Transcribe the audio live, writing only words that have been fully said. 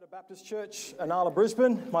Baptist Church, Anala,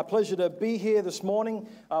 Brisbane. My pleasure to be here this morning.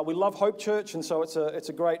 We love Hope Church, and so it's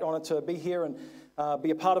a great honour to be here and be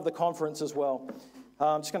a part of the conference as well.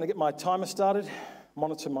 I'm just going to get my timer started,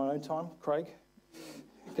 monitor my own time. Craig,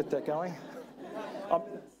 get that going.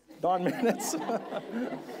 9 minutes.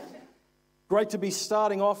 Great to be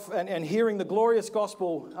starting off and hearing the glorious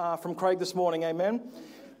gospel from Craig this morning. Amen.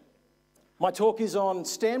 My talk is on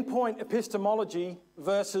standpoint epistemology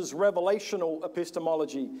versus revelational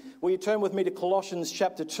epistemology. Will you turn with me to Colossians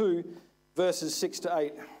chapter 2, verses 6 to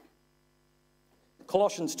 8?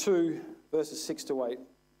 Colossians 2, verses 6 to 8.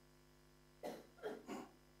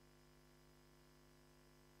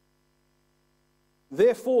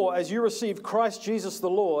 Therefore, as you received Christ Jesus the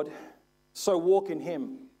Lord, so walk in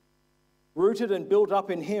him, rooted and built up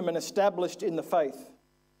in him and established in the faith,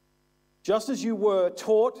 just as you were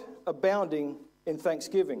taught, abounding in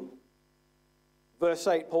thanksgiving. Verse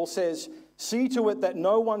 8, Paul says, see to it that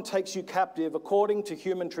no one takes you captive according to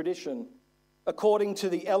human tradition, according to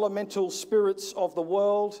the elemental spirits of the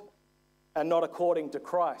world, and not according to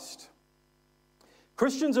Christ.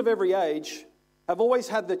 Christians of every age have always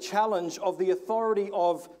had the challenge of the authority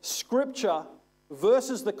of Scripture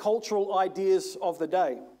versus the cultural ideas of the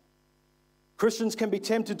day. Christians can be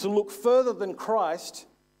tempted to look further than Christ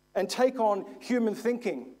and take on human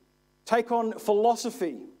thinking, take on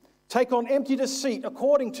philosophy, take on empty deceit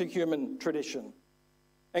according to human tradition.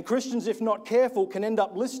 And Christians, if not careful, can end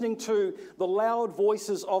up listening to the loud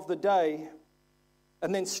voices of the day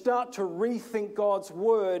and then start to rethink God's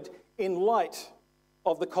word in light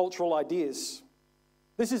of the cultural ideas.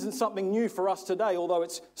 This isn't something new for us today, although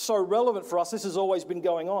it's so relevant for us. This has always been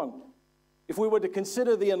going on. If we were to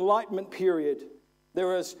consider the Enlightenment period,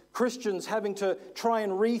 there is Christians having to try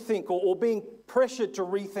and rethink or being pressured to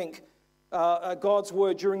rethink God's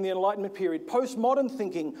word during the Enlightenment period. Postmodern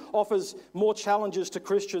thinking offers more challenges to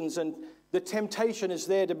Christians, and the temptation is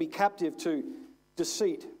there to be captive to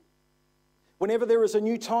deceit. Whenever there is a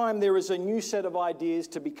new time, there is a new set of ideas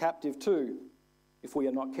to be captive to, if we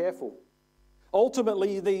are not careful.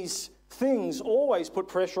 Ultimately, these things always put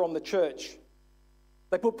pressure on the church.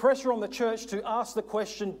 They put pressure on the church to ask the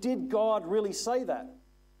question, did God really say that?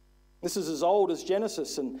 This is as old as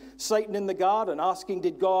Genesis and Satan in the garden asking,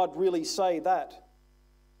 did God really say that?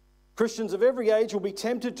 Christians of every age will be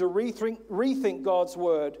tempted to rethink God's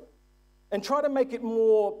word and try to make it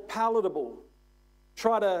more palatable,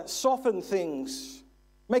 try to soften things,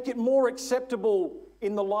 make it more acceptable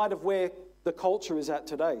in the light of where the culture is at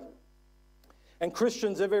today. And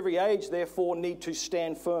Christians of every age, therefore, need to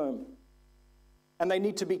stand firm. And they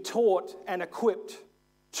need to be taught and equipped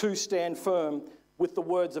to stand firm with the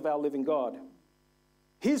words of our living God.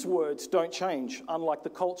 His words don't change, unlike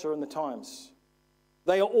the culture and the times.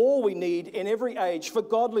 They are all we need in every age for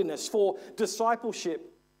godliness, for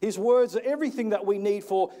discipleship. His words are everything that we need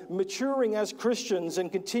for maturing as Christians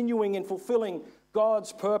and continuing in fulfilling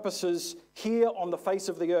God's purposes here on the face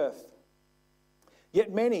of the earth.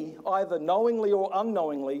 Yet many, either knowingly or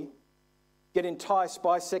unknowingly, get enticed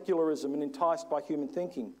by secularism and enticed by human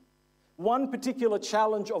thinking. One particular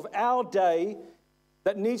challenge of our day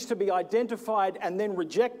that needs to be identified and then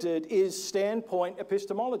rejected is standpoint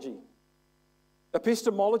epistemology.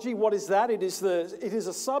 Epistemology, what is that? It is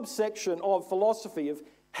a subsection of philosophy of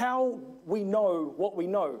how we know what we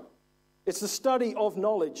know. It's the study of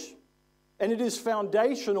knowledge. And it is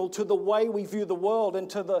foundational to the way we view the world and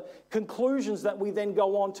to the conclusions that we then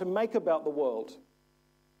go on to make about the world.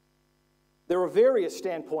 There are various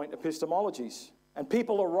standpoint epistemologies, and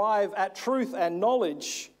people arrive at truth and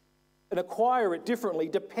knowledge and acquire it differently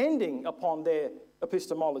depending upon their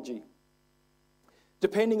epistemology.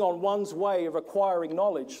 Depending on one's way of acquiring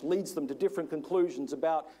knowledge leads them to different conclusions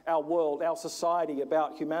about our world, our society,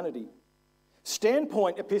 about humanity.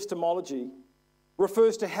 Standpoint epistemology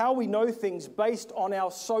refers to how we know things based on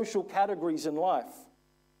our social categories in life.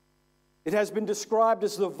 It has been described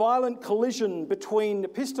as the violent collision between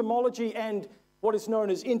epistemology and what is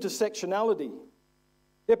known as intersectionality.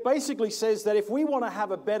 It basically says that if we want to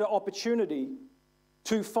have a better opportunity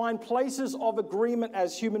to find places of agreement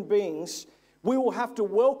as human beings, we will have to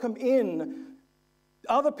welcome in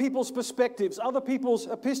other people's perspectives, other people's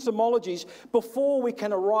epistemologies before we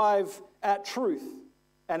can arrive at truth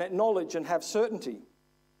and at knowledge and have certainty.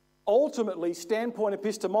 Ultimately, standpoint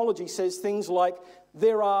epistemology says things like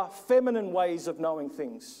there are feminine ways of knowing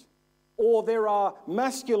things, or there are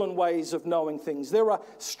masculine ways of knowing things. There are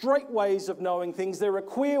straight ways of knowing things. There are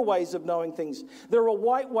queer ways of knowing things. There are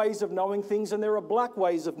white ways of knowing things, and there are black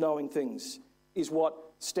ways of knowing things, is what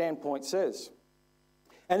standpoint says.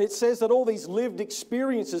 And it says that all these lived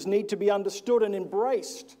experiences need to be understood and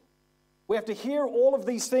embraced We have to hear all of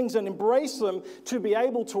these things and embrace them to be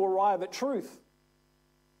able to arrive at truth.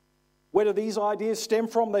 Where do these ideas stem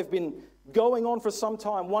from? They've been going on for some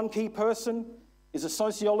time. One key person is a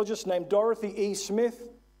sociologist named Dorothy E. Smith,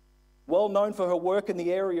 well known for her work in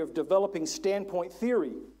the area of developing standpoint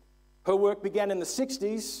theory. Her work began in the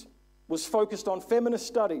 60s, was focused on feminist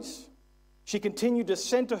studies. She continued to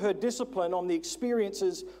center her discipline on the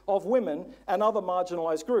experiences of women and other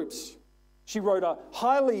marginalized groups. She wrote a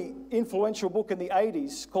highly influential book in the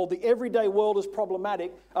 80s called The Everyday World is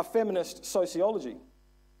Problematic, a Feminist Sociology.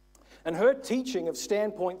 And her teaching of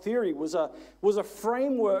standpoint theory was a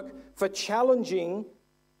framework for challenging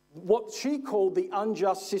what she called the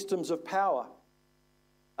unjust systems of power.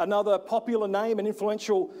 Another popular name and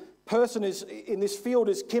influential person in this field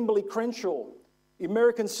is Kimberly Crenshaw, the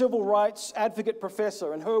American civil rights advocate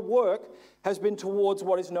professor, and her work has been towards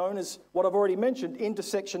what is known as, what I've already mentioned,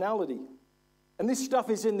 intersectionality. And this stuff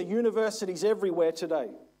is in the universities everywhere today.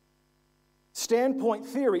 Standpoint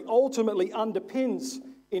theory ultimately underpins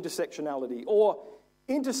intersectionality, or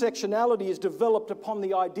intersectionality is developed upon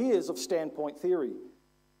the ideas of standpoint theory.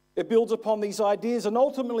 It builds upon these ideas and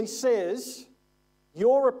ultimately says,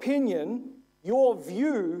 your opinion, your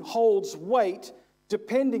view holds weight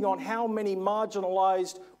depending on how many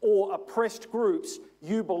marginalized or oppressed groups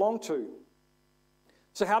you belong to.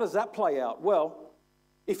 So how does that play out? Well,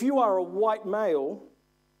 if you are a white male,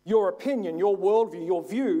 your opinion, your worldview, your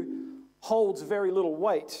view holds very little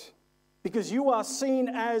weight because you are seen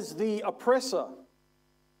as the oppressor.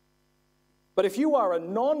 But if you are a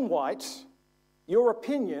non-white, your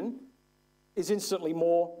opinion is instantly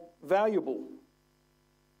more valuable.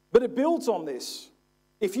 But it builds on this.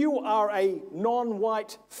 If you are a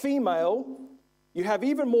non-white female, you have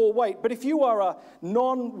even more weight. But if you are a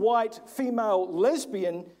non-white female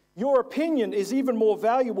lesbian, your opinion is even more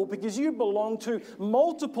valuable because you belong to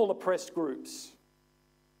multiple oppressed groups.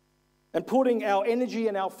 And putting our energy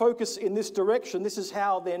and our focus in this direction, this is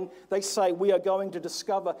how then they say we are going to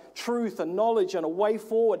discover truth and knowledge and a way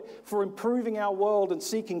forward for improving our world and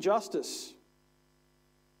seeking justice.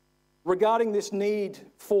 Regarding this need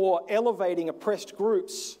for elevating oppressed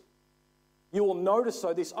groups, you will notice,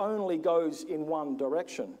 though, this only goes in one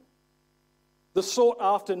direction. The sought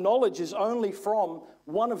after knowledge is only from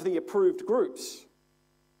one of the approved groups,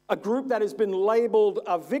 a group that has been labeled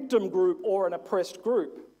a victim group or an oppressed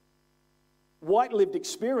group. White lived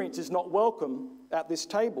experience is not welcome at this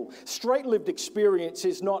table. Straight lived experience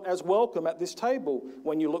is not as welcome at this table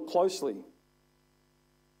when you look closely.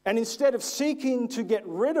 And instead of seeking to get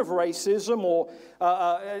rid of racism or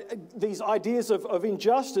these ideas of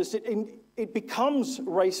injustice, it becomes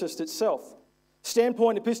racist itself.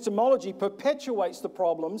 Standpoint epistemology perpetuates the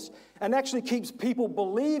problems and actually keeps people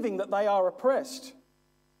believing that they are oppressed.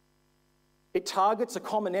 It targets a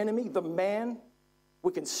common enemy, the man.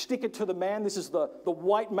 We can stick it to the man. This is the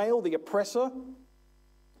white male, the oppressor,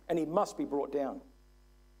 and he must be brought down.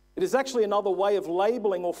 It is actually another way of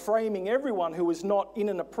labeling or framing everyone who is not in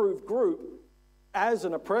an approved group as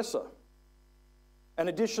an oppressor. And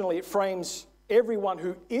additionally, it frames everyone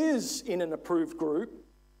who is in an approved group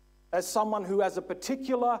as someone who has a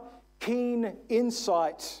particular keen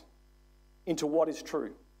insight into what is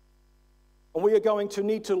true. And we are going to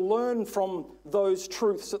need to learn from those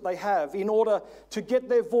truths that they have. In order to get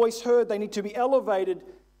their voice heard, they need to be elevated.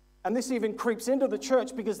 And this even creeps into the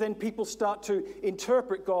church because then people start to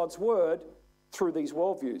interpret God's word through these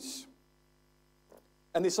worldviews.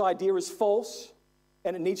 And this idea is false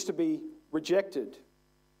and it needs to be rejected.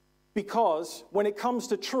 Because when it comes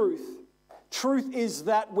to truth, truth is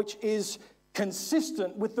that which is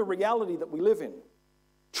consistent with the reality that we live in.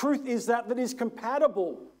 Truth is that is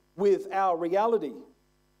compatible with our reality.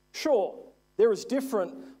 Sure, there is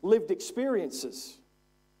different lived experiences.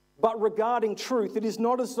 But regarding truth, it is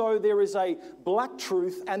not as though there is a black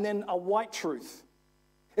truth and then a white truth.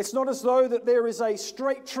 It's not as though that there is a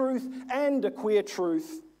straight truth and a queer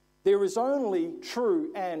truth. There is only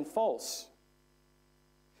true and false.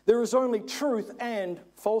 There is only truth and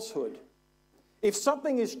falsehood. If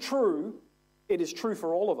something is true, it is true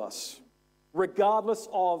for all of us, regardless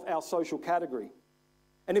of our social category.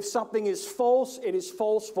 And if something is false, it is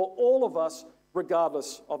false for all of us,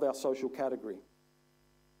 regardless of our social category.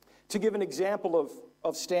 To give an example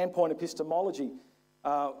of standpoint epistemology,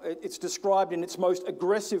 it's described in its most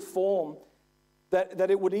aggressive form that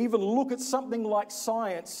it would even look at something like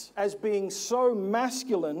science as being so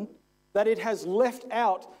masculine that it has left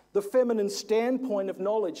out the feminine standpoint of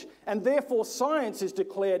knowledge, and therefore science is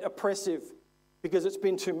declared oppressive because it's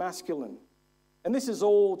been too masculine. And this is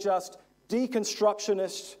all just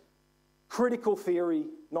deconstructionist, critical theory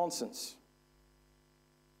nonsense.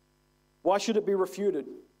 Why should it be refuted?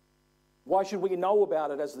 Why should we know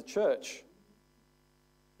about it as the church?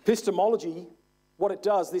 Epistemology, what it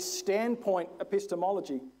does, this standpoint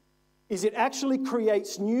epistemology, is it actually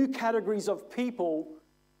creates new categories of people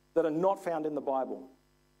that are not found in the Bible,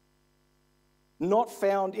 not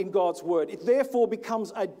found in God's word. It therefore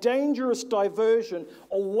becomes a dangerous diversion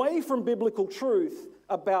away from biblical truth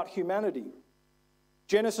about humanity.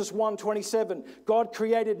 Genesis 1:27, God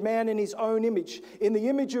created man in his own image. In the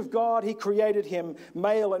image of God, he created him.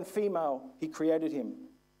 Male and female, he created him.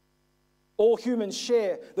 All humans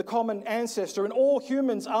share the common ancestor, and all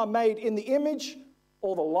humans are made in the image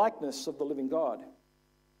or the likeness of the living God.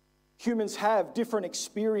 Humans have different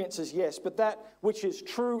experiences, yes, but that which is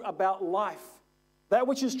true about life, that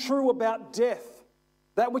which is true about death,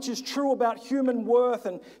 that which is true about human worth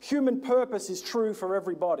and human purpose is true for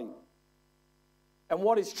everybody. And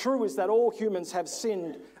what is true is that all humans have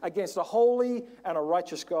sinned against a holy and a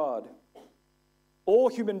righteous God. All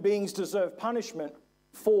human beings deserve punishment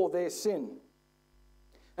for their sin.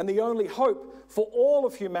 And the only hope for all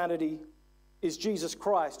of humanity is Jesus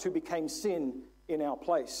Christ, who became sin in our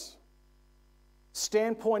place.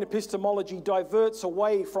 Standpoint epistemology diverts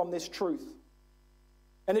away from this truth,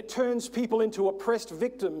 and it turns people into oppressed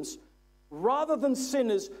victims rather than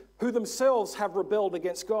sinners who themselves have rebelled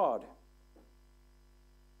against God.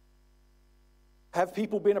 Have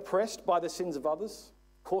people been oppressed by the sins of others?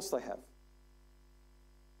 Of course they have.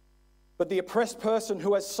 But the oppressed person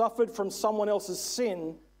who has suffered from someone else's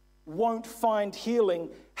sin won't find healing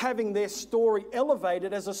having their story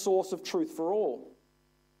elevated as a source of truth for all.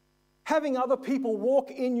 Having other people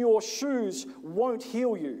walk in your shoes won't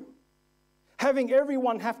heal you. Having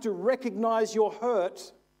everyone have to recognize your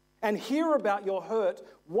hurt and hear about your hurt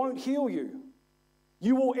won't heal you.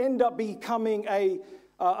 You will end up becoming a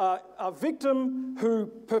victim who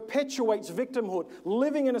perpetuates victimhood,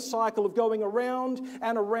 living in a cycle of going around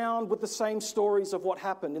and around with the same stories of what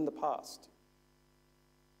happened in the past.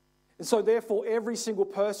 And so therefore, every single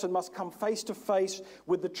person must come face to face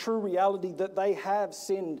with the true reality that they have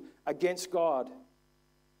sinned against God,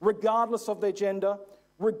 regardless of their gender,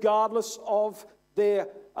 regardless of their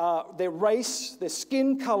race, their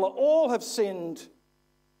skin color, all have sinned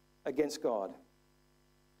against God.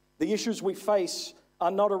 The issues we face are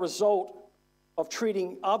not a result of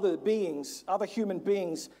treating other beings, other human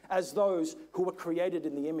beings, as those who were created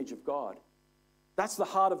in the image of God. That's the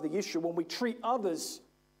heart of the issue, when we treat others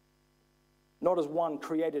not as one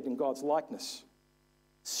created in God's likeness.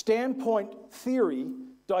 Standpoint theory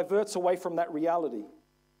diverts away from that reality,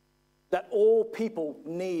 that all people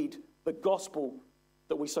need the gospel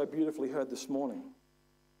that we so beautifully heard this morning.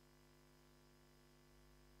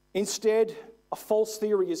 Instead, a false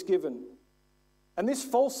theory is given. And this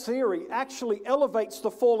false theory actually elevates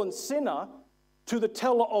the fallen sinner to the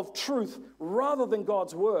teller of truth rather than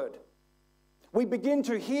God's word. We begin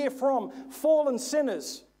to hear from fallen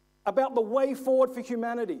sinners about the way forward for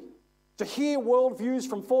humanity, to hear worldviews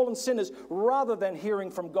from fallen sinners rather than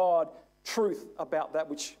hearing from God truth about that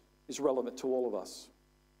which is relevant to all of us.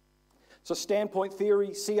 So standpoint theory,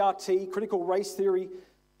 CRT, critical race theory,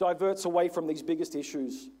 diverts away from these biggest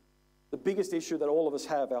issues. The biggest issue that all of us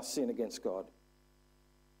have, our sin against God.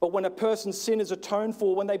 But when a person's sin is atoned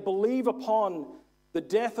for, when they believe upon the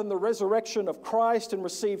death and the resurrection of Christ and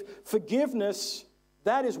receive forgiveness,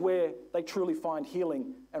 that is where they truly find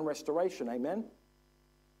healing and restoration. Amen?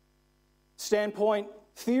 Standpoint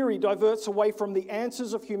theory diverts away from the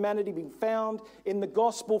answers of humanity being found in the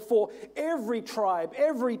gospel for every tribe,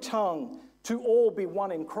 every tongue to all be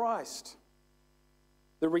one in Christ.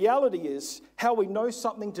 The reality is, how we know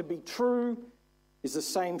something to be true is the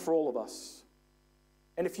same for all of us.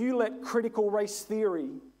 And if you let critical race theory,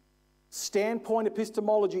 standpoint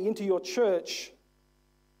epistemology into your church,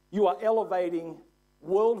 you are elevating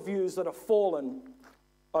worldviews that are fallen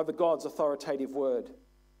over God's authoritative word.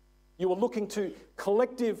 You are looking to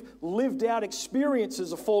collective, lived out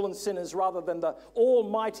experiences of fallen sinners rather than the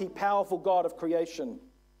almighty, powerful God of creation.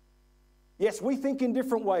 Yes, we think in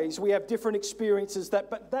different ways. We have different experiences,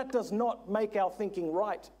 but that does not make our thinking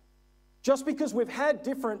right. Just because we've had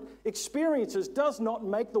different experiences does not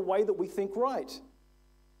make the way that we think right.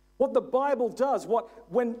 What the Bible does, what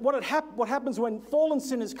happens when fallen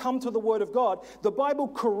sinners come to the Word of God, the Bible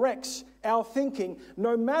corrects our thinking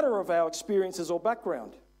no matter of our experiences or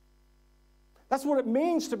background. That's what it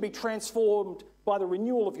means to be transformed by the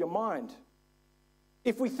renewal of your mind.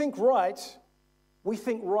 If we think right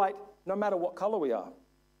no matter what color we are.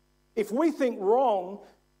 If we think wrong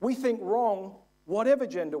whatever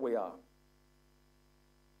gender we are.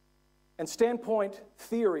 And standpoint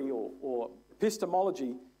theory or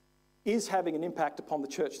epistemology is having an impact upon the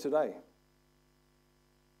church today.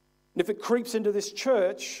 And if it creeps into this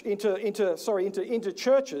church, into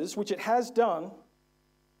churches, which it has done,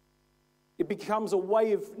 it becomes a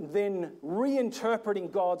way of then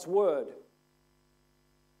reinterpreting God's word.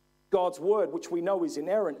 God's word, which we know is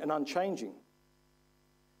inerrant and unchanging.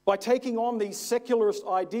 By taking on these secularist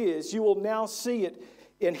ideas, you will now see it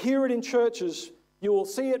and hear it in churches. You will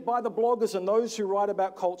see it by the bloggers and those who write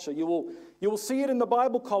about culture. You will see it in the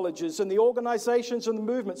Bible colleges and the organizations and the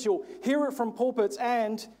movements. You'll hear it from pulpits,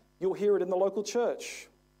 and you'll hear it in the local church.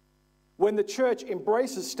 When the church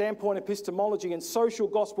embraces standpoint epistemology and social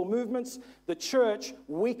gospel movements, the church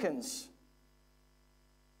weakens.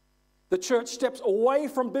 The church steps away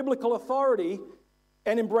from biblical authority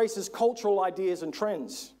and embraces cultural ideas and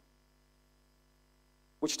trends.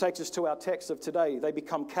 Which takes us to our text of today. They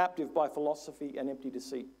become captive by philosophy and empty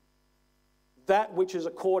deceit. That which is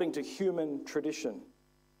according to human tradition.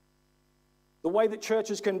 The way that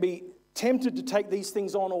churches can be tempted to take these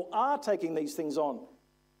things on, or are taking these things on.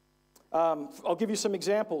 I'll give you some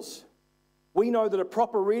examples. We know that a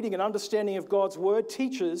proper reading and understanding of God's word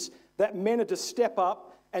teaches that men are to step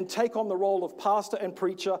up and take on the role of pastor and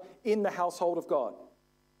preacher in the household of God.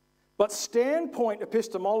 But standpoint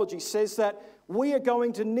epistemology says that we are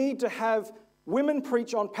going to need to have women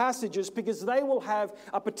preach on passages because they will have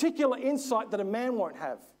a particular insight that a man won't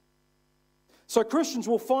have. So Christians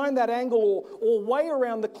will find that angle or way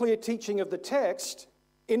around the clear teaching of the text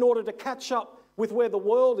in order to catch up with where the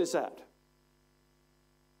world is at.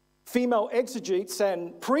 Female exegetes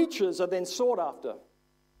and preachers are then sought after.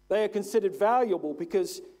 They are considered valuable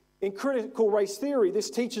because in critical race theory, this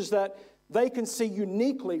teaches that they can see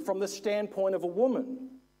uniquely from the standpoint of a woman.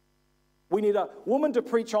 We need a woman to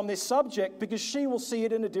preach on this subject because she will see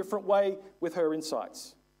it in a different way with her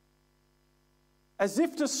insights. As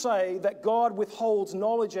if to say that God withholds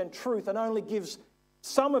knowledge and truth and only gives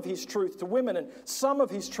some of his truth to women and some of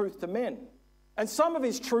his truth to men, and some of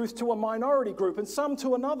his truth to a minority group and some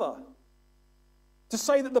to another. To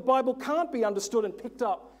say that the Bible can't be understood and picked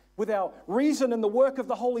up with our reason and the work of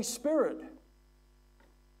the Holy Spirit,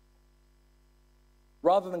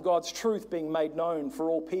 rather than God's truth being made known for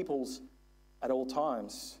all peoples at all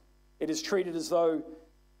times. It is treated as though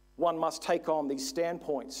one must take on these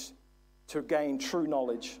standpoints to gain true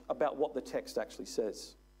knowledge about what the text actually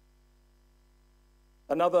says.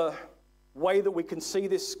 Another way that we can see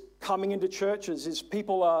this coming into churches is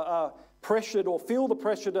people are pressured or feel the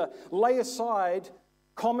pressure to lay aside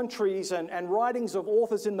commentaries and writings of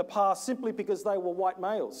authors in the past simply because they were white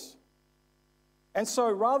males. And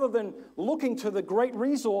so rather than looking to the great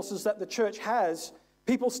resources that the church has,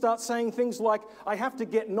 people start saying things like, I have to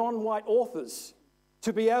get non-white authors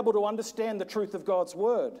to be able to understand the truth of God's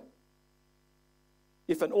word.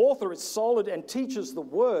 If an author is solid and teaches the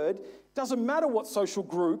word, it doesn't matter what social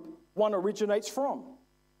group one originates from.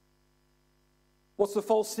 What's the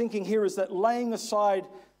false thinking here is that laying aside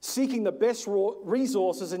seeking the best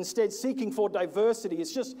resources, instead seeking for diversity,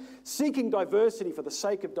 it's just seeking diversity for the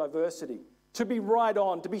sake of diversity. To be right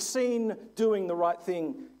on, to be seen doing the right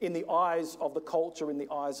thing in the eyes of the culture, in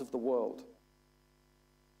the eyes of the world.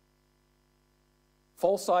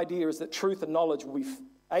 False idea is that truth and knowledge will be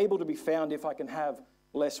able to be found if I can have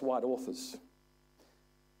less white authors.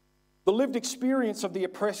 The lived experience of the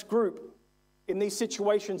oppressed group in these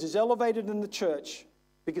situations is elevated in the church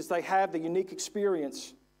because they have the unique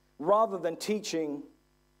experience rather than teaching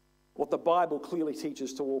what the Bible clearly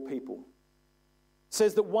teaches to all people. It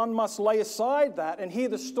says that one must lay aside that and hear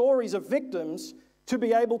the stories of victims to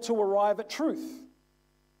be able to arrive at truth.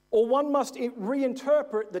 Or one must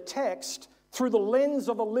reinterpret the text through the lens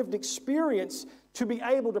of a lived experience to be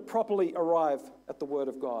able to properly arrive at the Word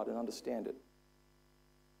of God and understand it.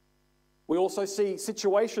 We also see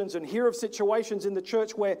situations and hear of situations in the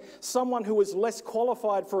church where someone who is less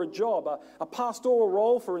qualified for a job, a pastoral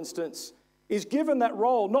role for instance, is given that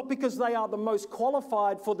role not because they are the most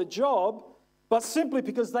qualified for the job, but simply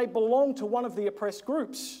because they belong to one of the oppressed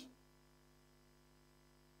groups.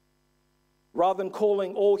 Rather than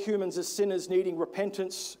calling all humans as sinners needing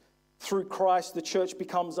repentance through Christ, the church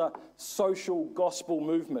becomes a social gospel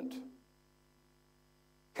movement,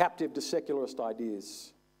 captive to secularist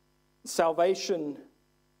ideas. Salvation,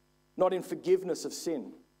 not in forgiveness of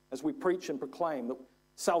sin, as we preach and proclaim, that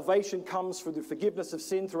salvation comes through the forgiveness of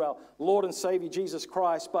sin through our Lord and Savior Jesus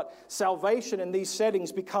Christ, but salvation in these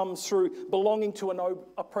settings becomes through belonging to an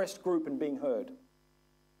oppressed group and being heard.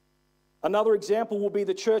 Another example will be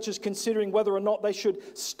the churches considering whether or not they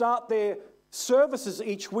should start their services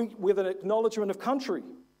each week with an acknowledgement of country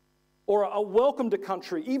or a welcome to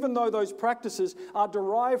country, even though those practices are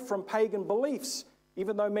derived from pagan beliefs,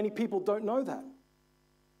 even though many people don't know that.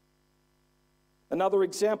 Another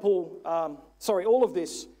example, all of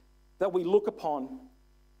this that we look upon,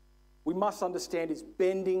 we must understand is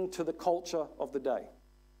bending to the culture of the day.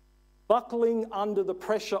 Buckling under the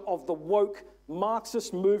pressure of the woke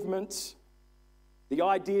Marxist movements, the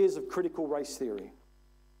ideas of critical race theory.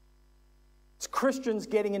 It's Christians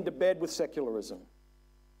getting into bed with secularism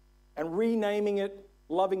and renaming it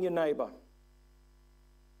loving your neighbor,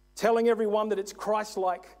 telling everyone that it's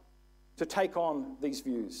Christ-like to take on these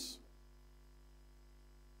views.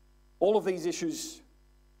 All of these issues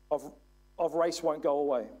of race won't go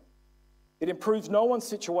away. It improves no one's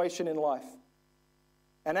situation in life.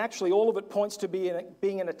 And actually, all of it points to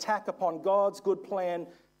being an attack upon God's good plan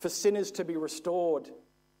for sinners to be restored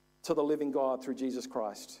to the living God through Jesus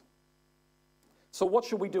Christ. So what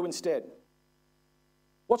should we do instead?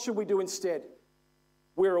 What should we do instead?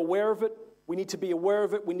 We're aware of it. We need to be aware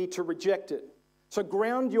of it. We need to reject it. So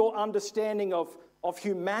ground your understanding of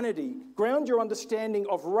humanity, ground your understanding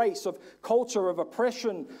of race, of culture, of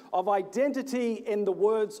oppression, of identity in the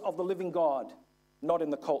words of the living God, not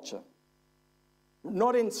in the culture.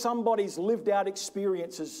 Not in somebody's lived out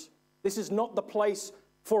experiences. This is not the place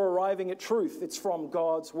for arriving at truth. It's from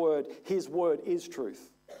God's word. His word is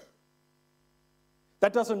truth.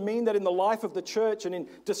 That doesn't mean that in the life of the church and in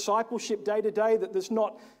discipleship day to day that there's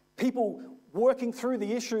not people working through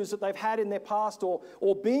the issues that they've had in their past or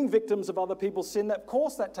being victims of other people's sin. That, of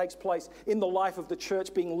course, that takes place in the life of the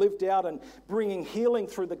church, being lived out and bringing healing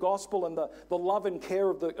through the gospel and the love and care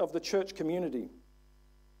of the church community.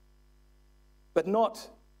 But not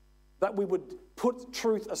that we would put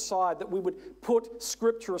truth aside, that we would put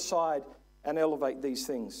Scripture aside and elevate these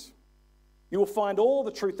things. You will find all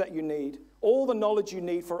the truth that you need, all the knowledge you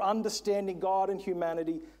need for understanding God and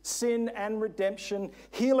humanity, sin and redemption,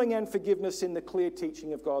 healing and forgiveness in the clear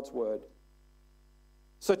teaching of God's Word.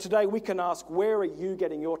 So today we can ask, where are you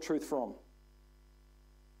getting your truth from?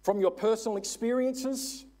 From your personal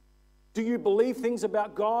experiences? Do you believe things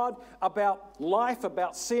about God, about life,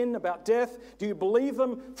 about sin, about death? Do you believe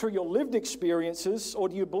them through your lived experiences, or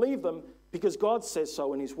do you believe them because God says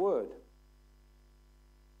so in His Word?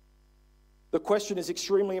 The question is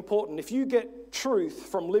extremely important. If you get truth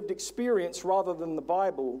from lived experience rather than the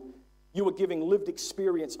Bible, you are giving lived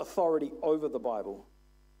experience authority over the Bible.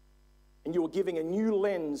 And you are giving a new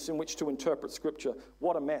lens in which to interpret Scripture.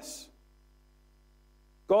 What a mess.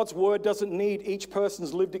 God's word doesn't need each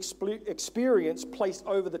person's lived experience placed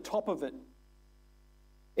over the top of it.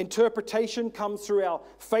 Interpretation comes through our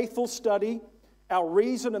faithful study, our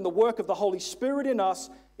reason, and the work of the Holy Spirit in us,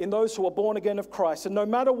 in those who are born again of Christ. And no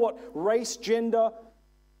matter what race, gender,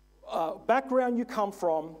 background you come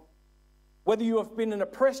from, whether you have been an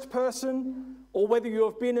oppressed person or whether you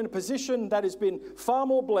have been in a position that has been far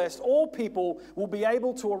more blessed, all people will be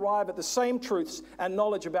able to arrive at the same truths and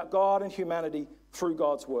knowledge about God and humanity through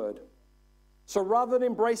God's word. So rather than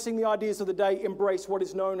embracing the ideas of the day, embrace what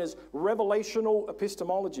is known as revelational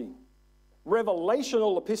epistemology.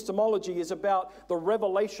 Revelational epistemology is about the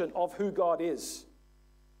revelation of who God is.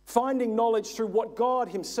 Finding knowledge through what God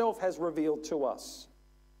Himself has revealed to us.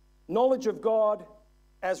 Knowledge of God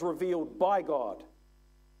as revealed by God.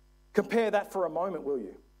 Compare that for a moment, will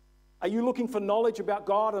you? Are you looking for knowledge about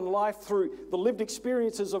God and life through the lived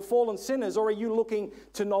experiences of fallen sinners, or are you looking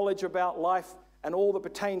to knowledge about life and all that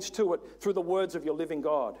pertains to it through the words of your living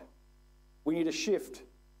God? We need a shift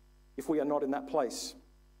if we are not in that place.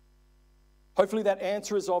 Hopefully that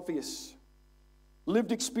answer is obvious.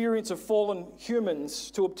 Lived experience of fallen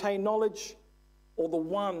humans to obtain knowledge, or the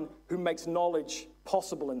one who makes knowledge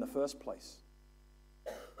possible in the first place?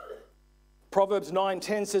 Proverbs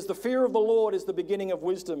 9:10 says, "The fear of the Lord is the beginning of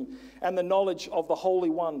wisdom, and the knowledge of the Holy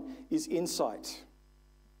One is insight."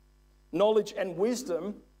 Knowledge and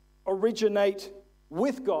wisdom originate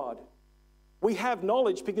with God. We have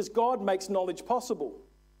knowledge because God makes knowledge possible.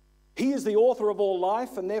 He is the author of all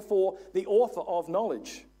life and therefore the author of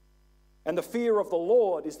knowledge. And the fear of the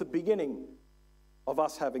Lord is the beginning of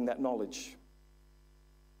us having that knowledge.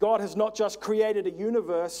 God has not just created a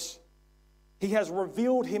universe, He has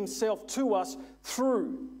revealed Himself to us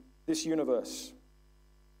through this universe.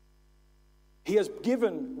 He has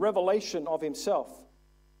given revelation of Himself.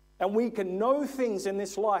 And we can know things in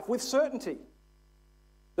this life with certainty.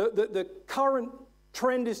 The current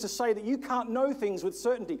trend is to say that you can't know things with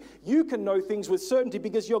certainty. You can know things with certainty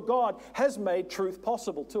because your God has made truth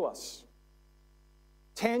possible to us.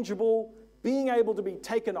 Tangible, being able to be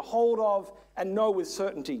taken a hold of and know with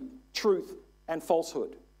certainty truth and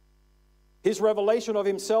falsehood. His revelation of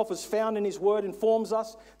Himself as found in His Word informs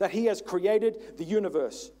us that He has created the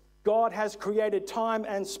universe. God has created time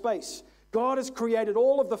and space. God has created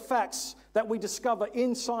all of the facts that we discover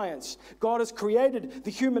in science. God has created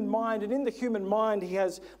the human mind, and in the human mind, he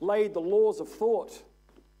has laid the laws of thought.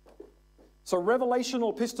 So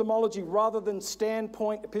revelational epistemology rather than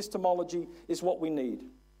standpoint epistemology is what we need.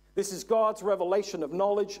 This is God's revelation of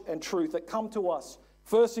knowledge and truth that come to us,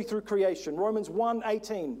 firstly through creation. Romans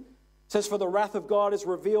 1:18 says, "For the wrath of God is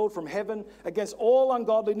revealed from heaven against all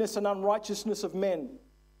ungodliness and unrighteousness of men,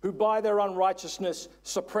 who by their unrighteousness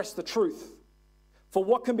suppress the truth. For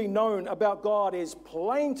what can be known about God is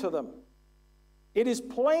plain to them." It is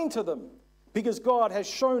plain to them because God has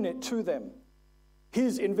shown it to them.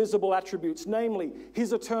 His invisible attributes, namely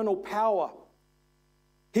his eternal power.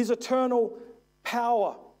 His eternal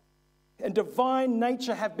power and divine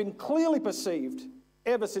nature have been clearly perceived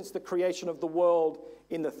ever since the creation of the world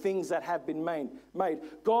in the things that have been made.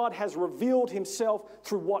 God has revealed himself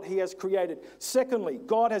through what he has created. Secondly,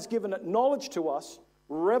 God has given knowledge to us,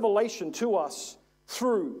 revelation to us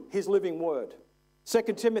through his living word.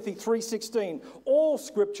 2 Timothy 3:16, "All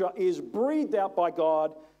scripture is breathed out by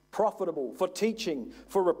God, profitable for teaching,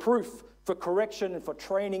 for reproof, for correction, and for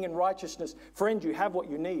training in righteousness." Friend, you have what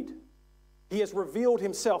you need. He has revealed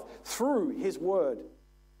himself through his word.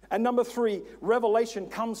 And number 3, revelation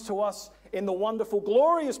comes to us in the wonderful,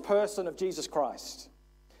 glorious person of Jesus Christ.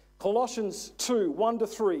 Colossians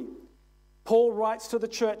 2:1-3. Paul writes to the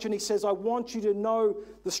church and he says, "I want you to know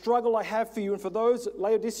the struggle I have for you and for those at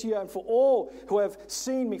Laodicea and for all who have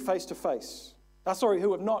seen me face to face.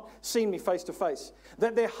 Who have not seen me face to face,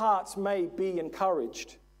 that their hearts may be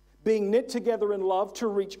encouraged, being knit together in love to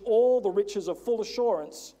reach all the riches of full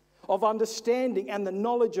assurance of understanding and the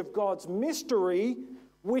knowledge of God's mystery,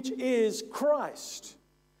 which is Christ."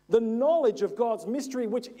 The knowledge of God's mystery,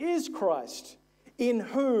 which is Christ, in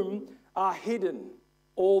whom are hidden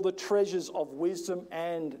all the treasures of wisdom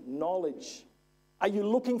and knowledge. Are you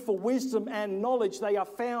looking for wisdom and knowledge? They are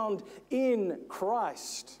found in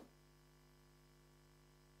Christ.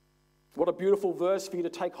 What a beautiful verse for you to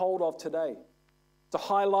take hold of today. To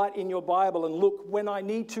highlight in your Bible and look, when I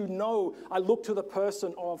need to know, I look to the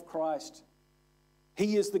person of Christ.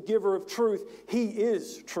 He is the giver of truth. He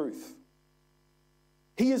is truth.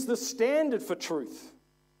 He is the standard for truth.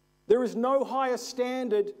 There is no higher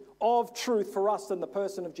standard of truth for us than the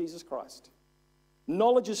person of Jesus Christ.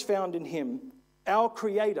 Knowledge is found in him, our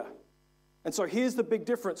Creator. And so here's the big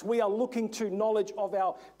difference. We are looking to knowledge of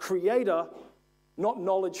our Creator, not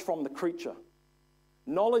knowledge from the creature.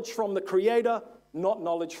 Knowledge from the Creator, not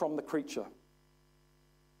knowledge from the creature.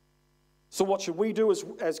 So what should we do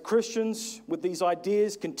as Christians with these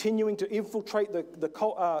ideas continuing to infiltrate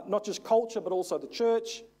not just culture but also the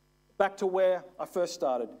church? Back to where I first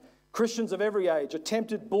started. Christians of every age are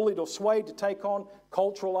tempted, bullied or swayed to take on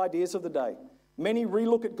cultural ideas of the day. Many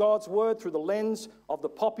relook at God's word through the lens of the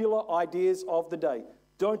popular ideas of the day.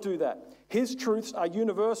 Don't do that. His truths are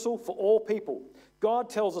universal for all people. God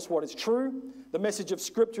tells us what is true. The message of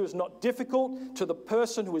Scripture is not difficult to the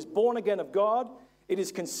person who is born again of God. It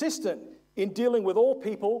is consistent in dealing with all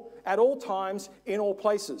people at all times in all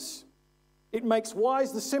places. It makes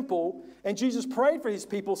wise the simple, and Jesus prayed for his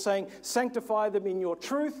people saying, "Sanctify them in your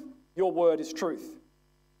truth. Your word is truth."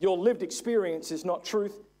 Your lived experience is not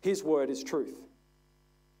truth. His word is truth.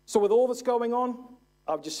 So with all that's going on,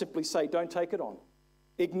 I would just simply say, don't take it on.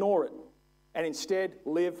 Ignore it, and instead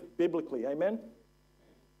live biblically. Amen?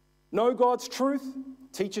 Know God's truth,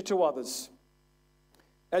 teach it to others.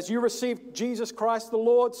 As you received Jesus Christ the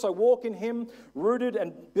Lord, so walk in him, rooted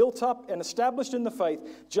and built up and established in the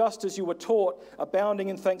faith, just as you were taught, abounding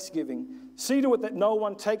in thanksgiving. See to it that no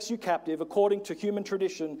one takes you captive according to human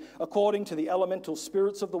tradition, according to the elemental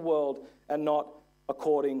spirits of the world, and not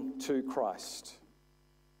according to Christ.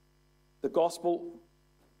 The gospel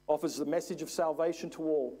offers the message of salvation to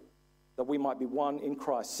all, that we might be one in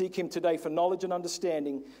Christ. Seek him today for knowledge and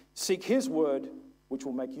understanding. Seek his word, which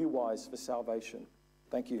will make you wise for salvation.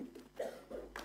 Thank you.